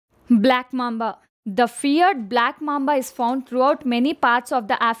Black Mamba. The feared black mamba is found throughout many parts of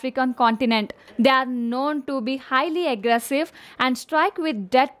the African continent. They are known to be highly aggressive and strike with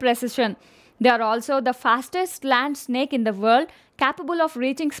dead precision. They are also the fastest land snake in the world, capable of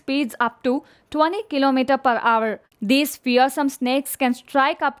reaching speeds up to 20 km per hour. These fearsome snakes can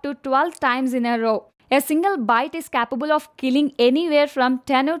strike up to 12 times in a row. A single bite is capable of killing anywhere from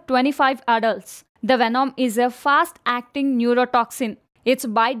 10 to 25 adults. The venom is a fast-acting neurotoxin. Its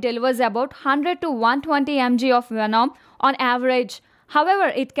bite delivers about 100 to 120 mg of venom on average. However,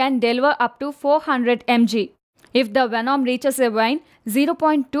 it can deliver up to 400 mg. If the venom reaches a vein,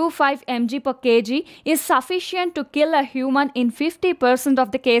 0.25 mg per kg is sufficient to kill a human in 50%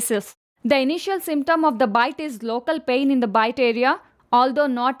 of the cases. The initial symptom of the bite is local pain in the bite area, although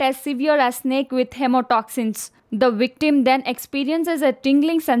not as severe as snake with hemotoxins. The victim then experiences a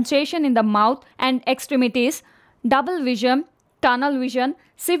tingling sensation in the mouth and extremities, double vision, tunnel vision,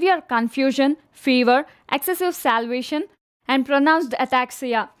 severe confusion, fever, excessive salivation, and pronounced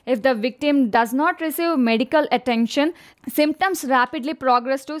ataxia. If the victim does not receive medical attention, symptoms rapidly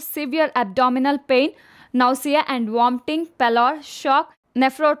progress to severe abdominal pain, nausea and vomiting, pallor, shock,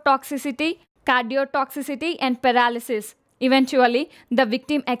 nephrotoxicity, cardiotoxicity, and paralysis. Eventually, the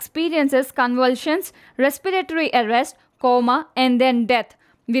victim experiences convulsions, respiratory arrest, coma, and then death.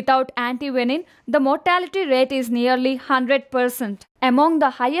 Without antivenin, the mortality rate is nearly 100%. Among the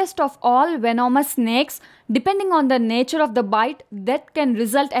highest of all venomous snakes, depending on the nature of the bite, death can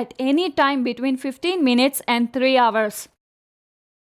result at any time between 15 minutes and 3 hours.